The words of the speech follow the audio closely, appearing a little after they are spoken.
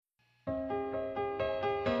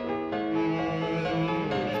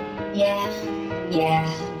Yeah,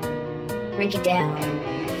 break it down.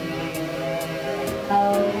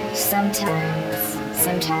 Oh,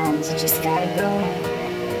 sometimes you just gotta go.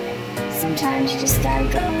 Sometimes you just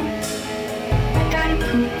gotta go. I gotta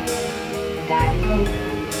poop, gotta poop.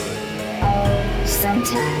 Oh,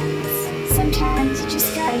 sometimes you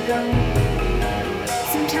just gotta go.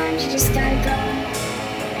 Sometimes you just gotta go.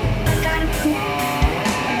 I gotta poop.